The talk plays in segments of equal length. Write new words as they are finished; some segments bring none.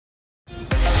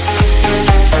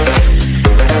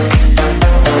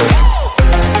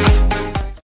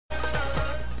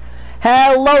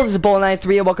Hello, this is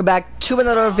Bull93 and welcome back to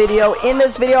another video. In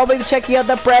this video, I'll be checking out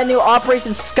the brand new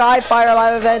Operation Skyfire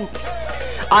live event.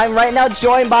 I'm right now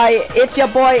joined by It's Your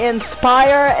Boy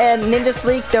Inspire and Ninja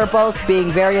Sleek. They're both being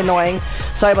very annoying.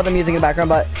 Sorry about the music in the background,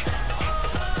 but...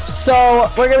 So,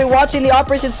 we're going to be watching the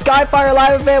Operation Skyfire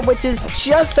live event, which is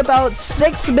just about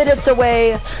 6 minutes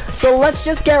away. So let's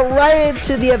just get right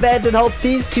into the event and hope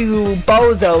these two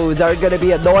bozos are going to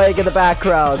be annoying in the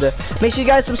background. Make sure you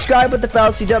guys subscribe with the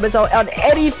bell so you don't miss out on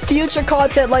any future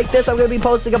content like this. I'm going to be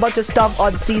posting a bunch of stuff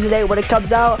on Season 8 when it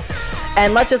comes out.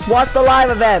 And let's just watch the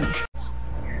live event.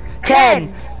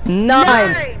 10,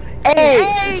 9,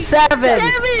 8, 7,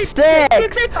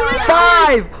 6,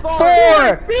 5,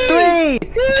 4, 3,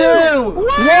 2, 1.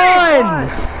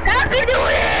 Happy New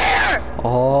Year!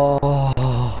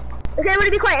 Oh. Okay,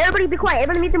 everybody be quiet. Everybody be quiet.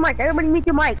 Everybody mute your mic. Everybody mute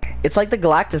your mic. It's like the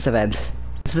Galactus event.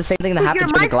 It's the same thing that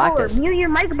happens with the Galactus. Mute your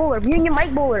mic bowler. Mute your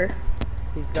mic bowler.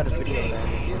 He's got a video,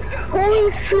 man.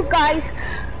 Holy shoot, guys.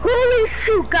 Holy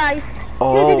shoot, guys.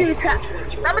 Oh. I'm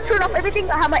gonna turn off everything.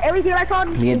 I have my LED lights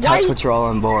on. Me and Touch Patrol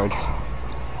on board.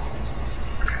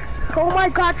 Oh my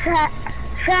god, chat.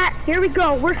 Chat, here we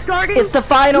go. We're starting. It's the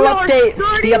final update.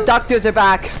 The abductors are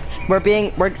back.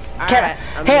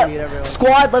 Hey,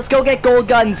 squad, let's go get gold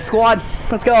guns. Squad,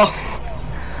 let's go.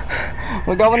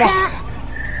 We're going up.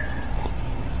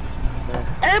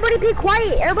 Everybody be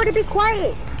quiet. Everybody be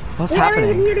quiet. What's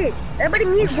happening? Muted. Everybody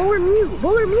mute. Bowler mute.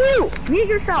 Bowler mute. Mute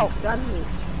yourself.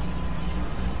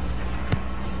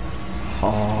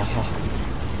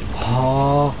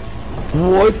 Oh,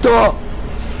 what the?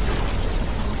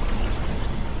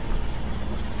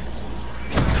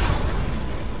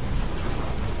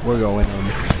 We're going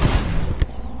in.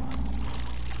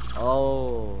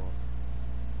 Oh.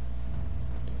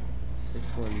 It's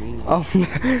for me. Oh.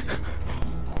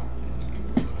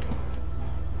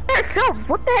 So,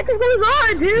 what the heck is going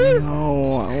on, dude?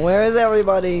 No, where is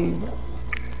everybody?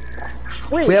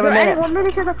 Wait, we have we're a minute. adding 1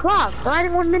 minute to the clock. We're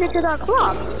adding 1 minute to the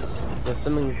clock.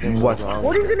 Something's going wrong.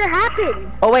 What is gonna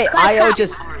happen? Oh wait, IO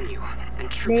just...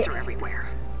 And troops are everywhere.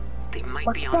 They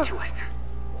might be onto us.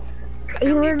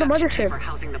 You're in the mothership.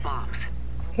 Housing the bombs.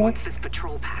 Okay. Once this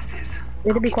patrol passes,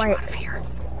 Need to be I'll get you quiet. out of here.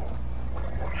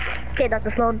 Okay,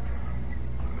 Dr. Sloan.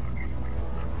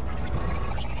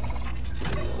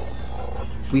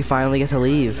 We finally get to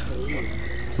leave.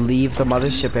 Leave the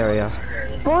mothership area.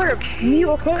 Bowler, mute,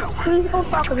 okay? Please don't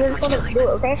talk. I'm just gonna do it,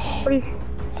 okay? Please.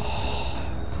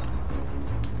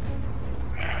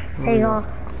 There you go.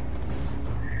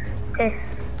 Okay.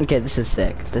 Okay, this is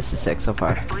sick. This is sick so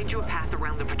far. Find you a path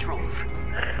around the patrols.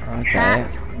 Okay. Chat,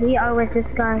 we are with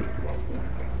this guy.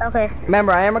 Okay.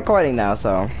 Remember, I am recording now,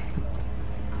 so...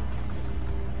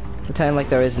 Pretend like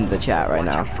there isn't the chat right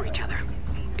now. For each other.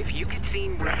 If you get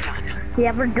seen, we're done.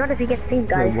 Yeah, we're done if you get seen,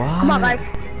 guys. Wait, what? Come on, guys.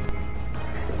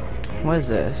 What is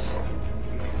this?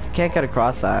 Can't get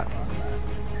across that.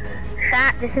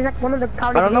 Chat, this is like one of the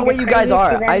I don't know where you guys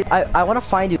are. I want to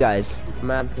find you guys.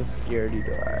 I'm at the security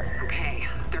door. Okay,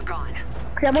 they're gone.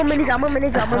 I'm a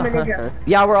manager.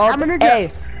 Yeah, we're all... I'm gonna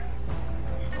Hey!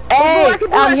 Hey!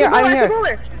 I'm here, I'm here!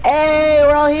 Hey,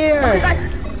 we're all here!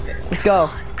 Let's go.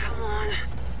 Come on.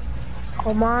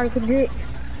 Come on, you can do it.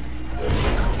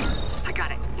 I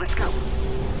got it. Let's go.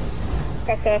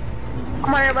 Okay.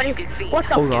 Come on, everybody. Get seen. What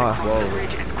the? Oh, God. Cross the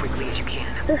bridge as quickly as you can.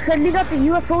 They're sending up the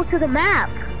UFO to the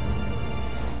map.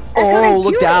 Oh,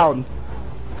 look down.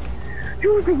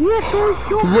 Dude, the UFO is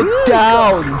so Look big.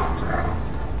 down.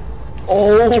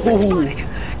 Oh.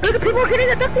 Look, people are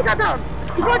getting abducted now.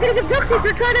 People are getting abducted.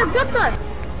 They're trying to abduct us.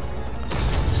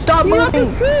 Stop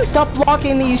moving. Stop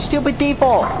blocking me, you stupid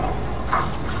default.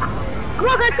 Come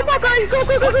on, guys. Come on, guys. Go,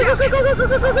 go, go, go, go, go, go, go, go,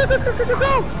 go, go, go, go,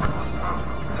 go.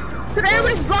 Dude,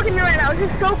 everybody's blocking me right now.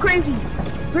 This is so crazy.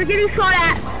 We're getting shot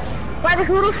at by this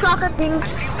little soccer thing.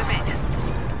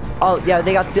 Oh, yeah,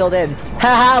 they got sealed in.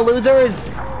 Haha, losers.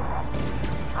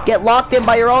 Get locked in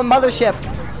by your own mothership.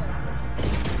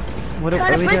 What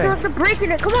are we doing? To break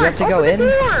it. Come on, We have to go in?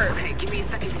 Okay, give me a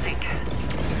second to think.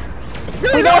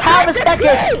 We don't have a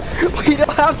second! We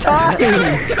don't have time!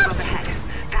 Move ahead.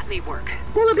 That may work.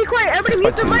 Bowler, be quiet. Everybody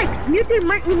mute the mic.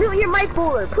 Mute your mic,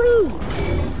 Bowler, please.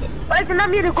 Guys, they're not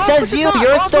muted. Go Says you,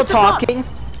 you're still talking.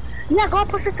 Yeah, go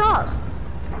push the top.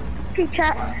 Okay,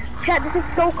 chat. Chat, this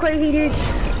is so crazy, dude.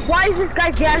 Why is this guy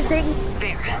dancing?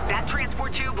 There. That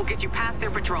transport tube will get you past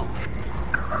their patrols.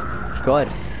 Good.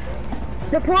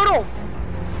 The portal.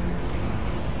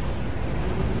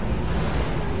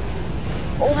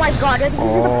 Oh my god,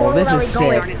 Oh, this is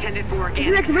sick. Intended for Is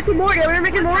it like Rick and Morty? Are we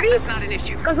Rick and Morty? That's not an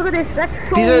issue. Guys, look at this. That's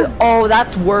so... These are... Oh,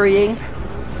 that's worrying.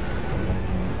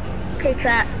 Okay,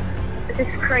 chat. This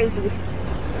is crazy.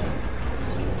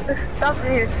 There's stuff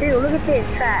in here too. Look at this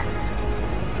chat.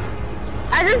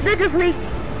 I just did this leak.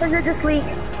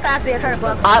 Fast me, I try to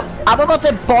block. I'm about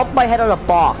to bonk my head on a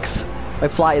box by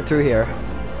flying through here.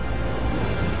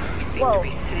 We seem to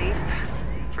be safe.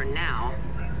 For now,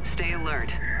 stay alert.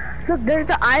 Look, there's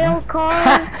the IO car.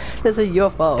 There's a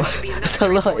UFO. It's a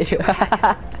little.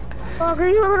 Oh, give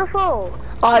you a little phone.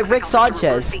 Oh, Rick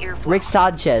Sanchez.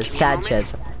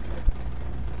 Sanchez.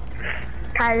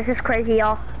 Guys, this is crazy,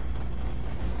 y'all.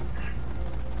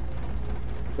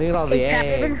 Look at all the Hey, Cap,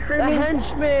 they've been eggs. The streaming-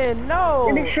 henchmen, no!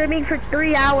 I've been streaming for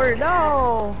 3 hours.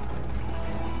 No!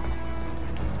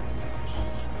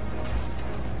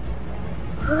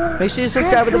 Make sure you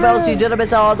subscribe with the bell so you don't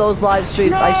miss out on those live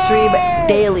streams. I stream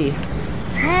daily.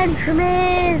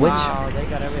 Henchman! Which? Wow, they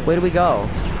got everything. Where do we go?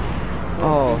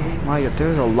 Oh my god,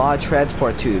 there's a lot of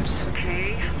transport tubes.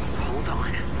 Okay, hold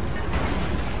on.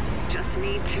 Just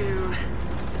need to.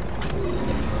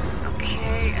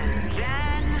 Okay, and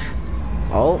then.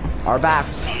 Oh, our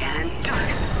backs. And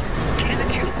done. Get in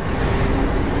the tube.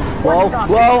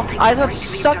 Whoa, I got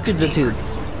sucked in the tube.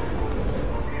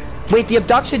 Wait, the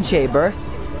abduction chamber?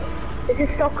 This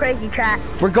is so crazy, chat.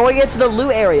 We're going into the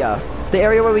loot area. The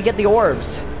area where we get the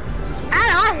orbs. And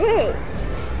I hit.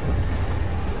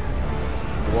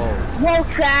 Whoa,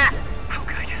 chat. Oh,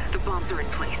 good. The bombs are in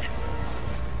place.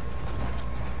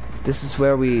 This is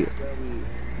where we...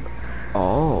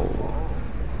 Oh.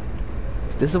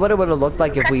 This is what it would have looked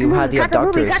like if we had the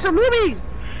abductors. Catch the movie!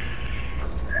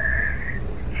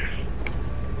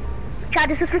 Chat,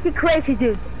 this is freaking crazy,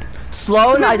 dude.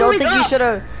 Sloan, I don't think you Go. should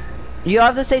have... You don't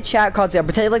have to say chat content.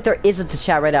 Pretend like there isn't a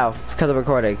chat right now because I'm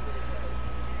recording.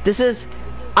 This is...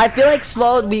 I feel like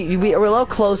Sloan, we're a little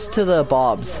close to the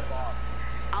bombs.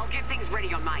 I'll get things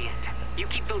ready on my end. You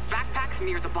keep those backpacks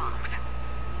near the bombs.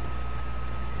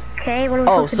 Okay, what are we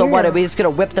Oh, supposed to so do? what? Are we just gonna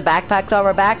whip the backpacks on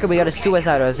our back or we gotta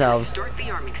suicide ourselves? Start the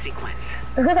arming sequence.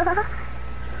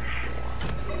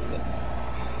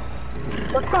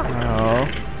 What's up? Oh.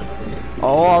 Oh,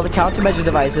 all the countermeasure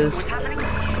devices. What's happening?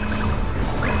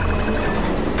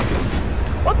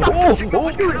 What the Oh, fuck?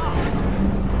 oh. Dude.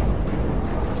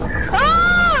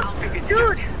 Ah!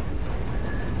 Dude!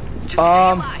 Just stay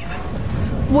alive.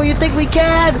 What do you think we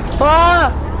can?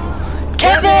 Ah!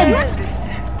 Kevin!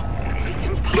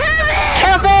 Kevin!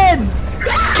 Kevin!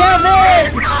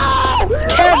 Kevin!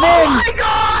 Oh my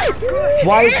god!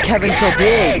 Why is Kevin so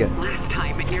big? Last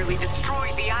time it nearly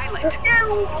destroyed the island.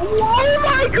 Oh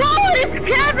my god, it's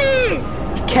Kevin!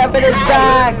 Kevin is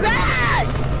back! Back!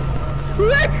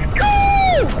 Let's go!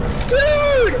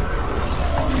 Dude!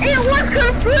 It was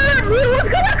confirmed! We were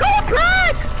gonna go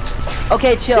back!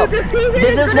 Okay, chill. Dude, the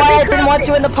This is gonna why be I didn't want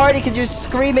crazy. you in the party because you're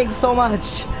screaming so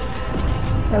much.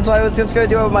 That's why I was just gonna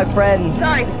do it with my friend.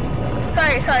 Sorry.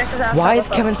 Why is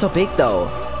Kevin so big though?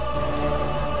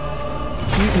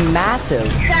 He's massive.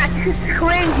 Chat, this is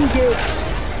crazy, dude.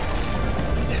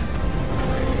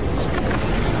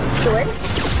 Do it.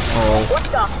 Oh. What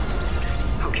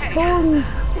the? Okay. Holy.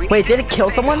 We Wait, need did to it kill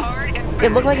stay someone? hard and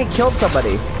It looked like it killed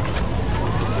somebody.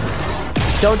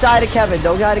 Don't die to Kevin.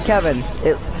 Don't die to Kevin.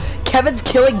 Kevin's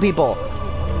killing people.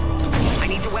 I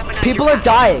need to weaponize People your are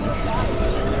dying.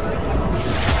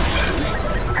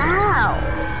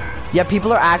 Ow. Yeah,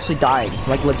 people are actually dying.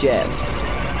 Like legit.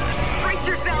 Brace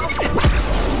yourself.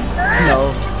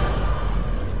 No.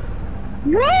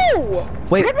 No!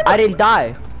 Wait, Kevin- I didn't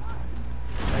die.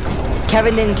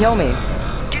 Kevin didn't kill me.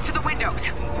 Get to the windows.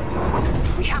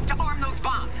 We have to arm those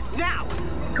bombs now.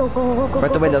 Go. We're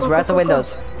at the windows. We're at the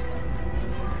windows.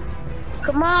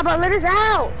 Come on, but let us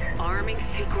out. Arming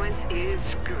sequence is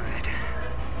good.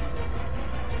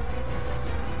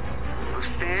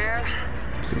 Almost there.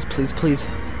 Please, please, please.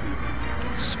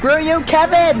 Screw you,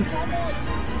 Kevin!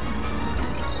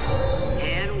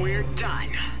 And we're done.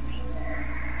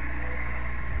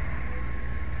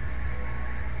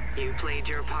 You played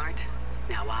your part.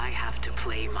 Now I have to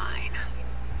play mine.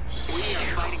 We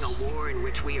are fighting a war in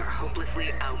which we are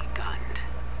hopelessly outgunned.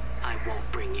 I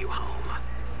won't bring you home.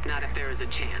 Not if there is a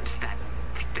chance that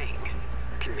thing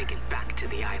can make it back to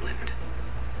the island.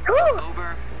 Ooh.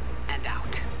 Over and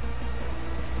out.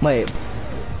 Wait.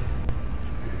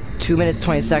 2 minutes,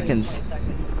 20 seconds.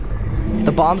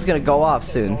 The bomb's gonna go off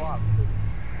soon.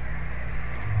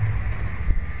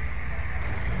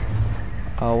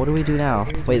 Oh, what do we do now?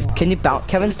 Wait, can you bounce?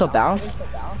 Kevin still bounce?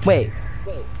 Wait.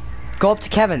 Go up to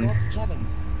Kevin.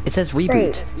 It says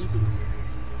reboot.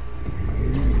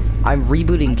 I'm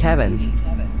rebooting Kevin.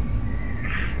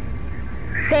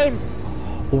 Same.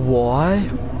 What?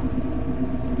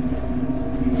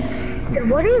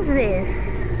 What is this?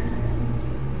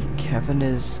 Kevin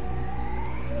is...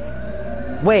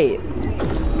 Wait.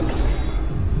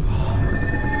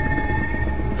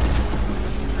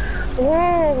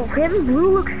 Whoa, Kevin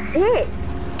Blue looks sick.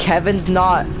 Kevin's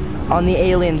not on the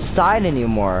alien side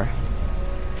anymore.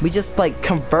 We just like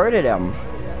converted him.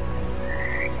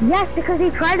 Yes, because he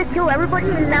tried to kill everybody,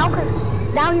 and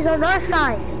now he's on our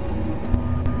side.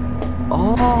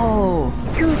 Oh.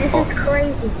 Dude, this is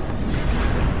crazy.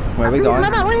 Where are we going?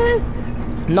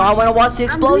 Wait. No, I want to watch the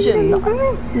explosion.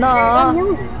 Nah.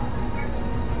 Whoa.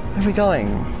 Where are we going?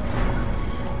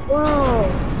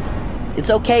 It's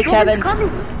okay, Kevin's Kevin.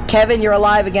 coming. Kevin, you're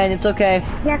alive again. It's okay.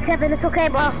 Yeah, Kevin, it's okay,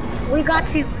 bro. We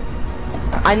got you.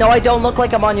 I know I don't look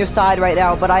like I'm on your side right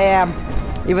now, but I am.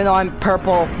 Even though I'm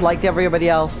purple like everybody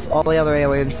else, all the other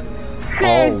aliens.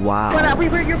 Hey, Oh, wow. What up? We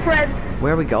were your friends.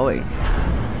 Where are we going?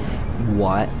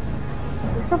 What?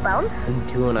 We're still bound?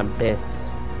 Into an abyss.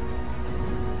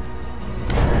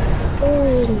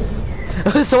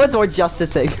 Oh. So it's more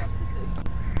justicing.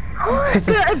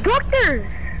 The abductors!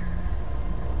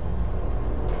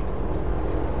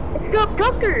 It's the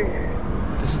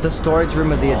abductors! This is the storage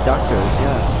room of the abductors,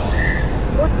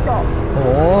 yeah. What the?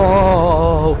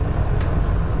 Oh!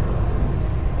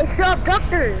 It's the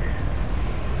abductors!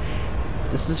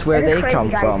 This is where This is they crazy, come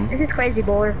guys. from. This is crazy,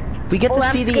 boy. We get to Oh,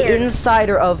 I'm see the scared.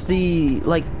 insider of the,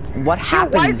 like, what Dude,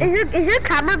 happened. is your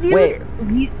camera view? Wait.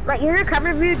 Like, is your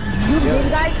camera view zoomed in,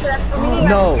 guys? So that's for me.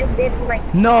 No. It's been,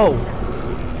 like, No!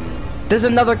 There's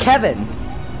another Kevin!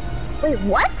 wait,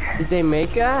 what? Did they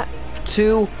make that?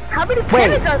 2, How many Wait.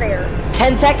 Kevins are there?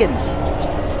 10 seconds!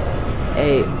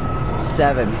 8,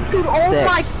 7, Dude, oh 6,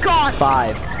 my god!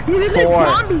 5, These are 4,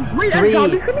 zombies. Wait, are 3,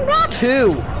 zombies coming back?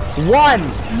 2, 1!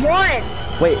 One.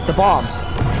 Wait, the bomb!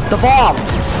 The bomb!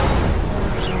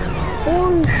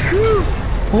 Oh shoot!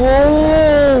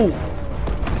 Oh!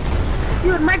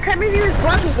 Dude, my camera view is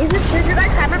bugging. Is your guys'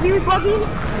 camera view is bugging?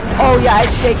 Oh yeah,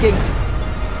 it's shaking.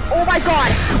 Oh my god!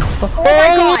 Oh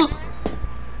my god!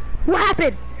 What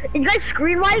happened? Is you guys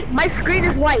screen white? My screen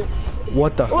is white.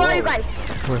 What the? Where are you guys?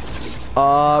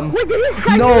 Wait, did he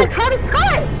try No. to try to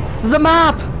sky? The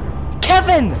map!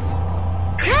 Kevin!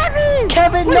 Kevin!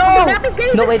 Kevin, Wait, no! the map is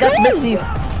getting No, wait, that's destroyed. Misty.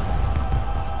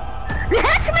 The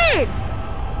Hatchman!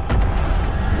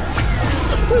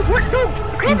 Wait, what? No,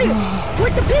 Kevin!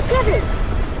 What's the big Kevin?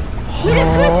 We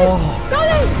didn't switch it! Oh. No!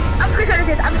 I'm screenshotting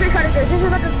this. I'm screenshotting this. This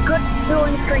is like a good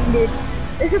little stream, dude.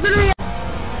 This is literally.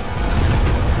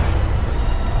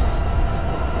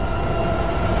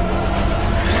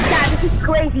 Yeah, this is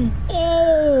crazy.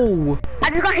 Oh! I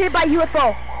just got hit by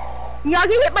UFO. Y'all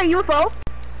get hit by UFO?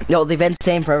 Yo, the event's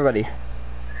same for everybody.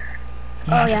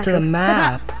 Oh, yeah. To the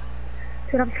map.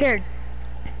 Dude, I'm scared.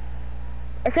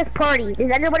 It says party. Does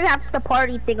anybody have the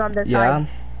party thing on the Yeah. side?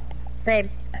 Same.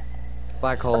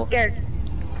 Black hole. I'm scared.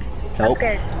 Nope. I'm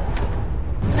scared.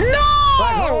 No!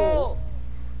 Black hole!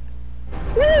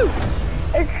 Woo!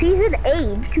 It's season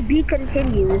 8 to be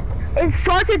continued. It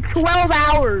starts in 12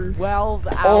 hours. 12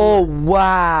 hours. Oh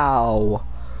wow.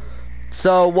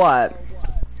 So what?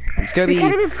 It's gonna We be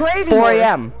can't even play 4 anymore.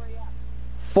 a.m.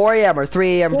 4 a.m. or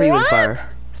 3 a.m. for you, What? Inspire.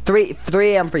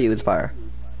 3 a.m. for you, Inspire.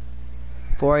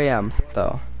 4 a.m.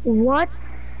 though. What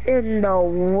in the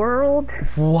world?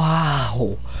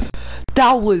 Wow.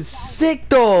 That was sick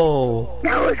though.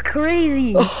 That was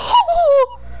crazy.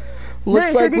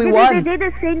 Looks No, like so we they won. did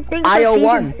the same thing for IO season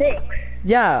won. 6.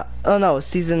 Yeah. Oh no,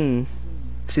 season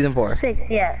 4. 6,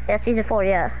 yeah. Yeah, season 4,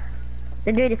 yeah.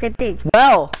 They're doing the same thing.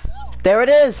 Well, there it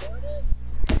is.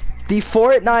 The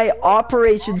Fortnite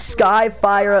Operation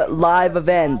Skyfire live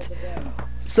event.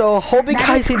 So hope you That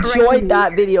guys is enjoyed crazy.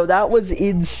 that video. That was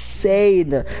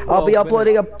insane. I'll be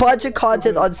uploading a bunch of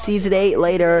content on season 8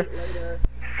 later.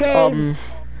 Same.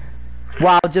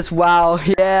 Wow, just wow,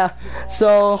 yeah.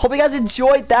 So hope you guys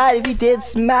enjoyed that. If you did,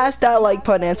 smash that like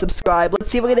button and subscribe. Let's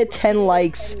see if we get 10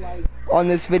 likes on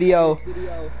this video.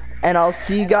 And I'll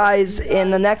see you guys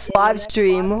in the next live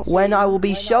stream when I will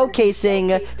be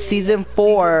showcasing season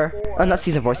 4. Not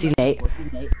season 4, season 8.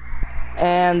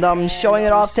 And I'm showing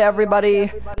it off to everybody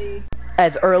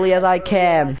as early as I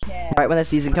can. Right when the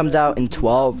season comes out in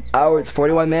 12 hours,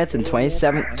 41 minutes, and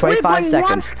 25 Wait, but you have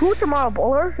seconds. school tomorrow,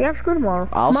 Bowler. You have school tomorrow.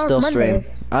 I'll Tomorrow's still Monday.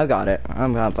 stream. I got it.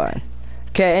 I'm fine.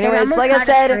 Okay, I'm anyways, gonna like I try to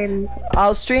said, stream.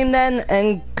 I'll stream then,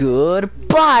 and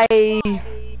goodbye!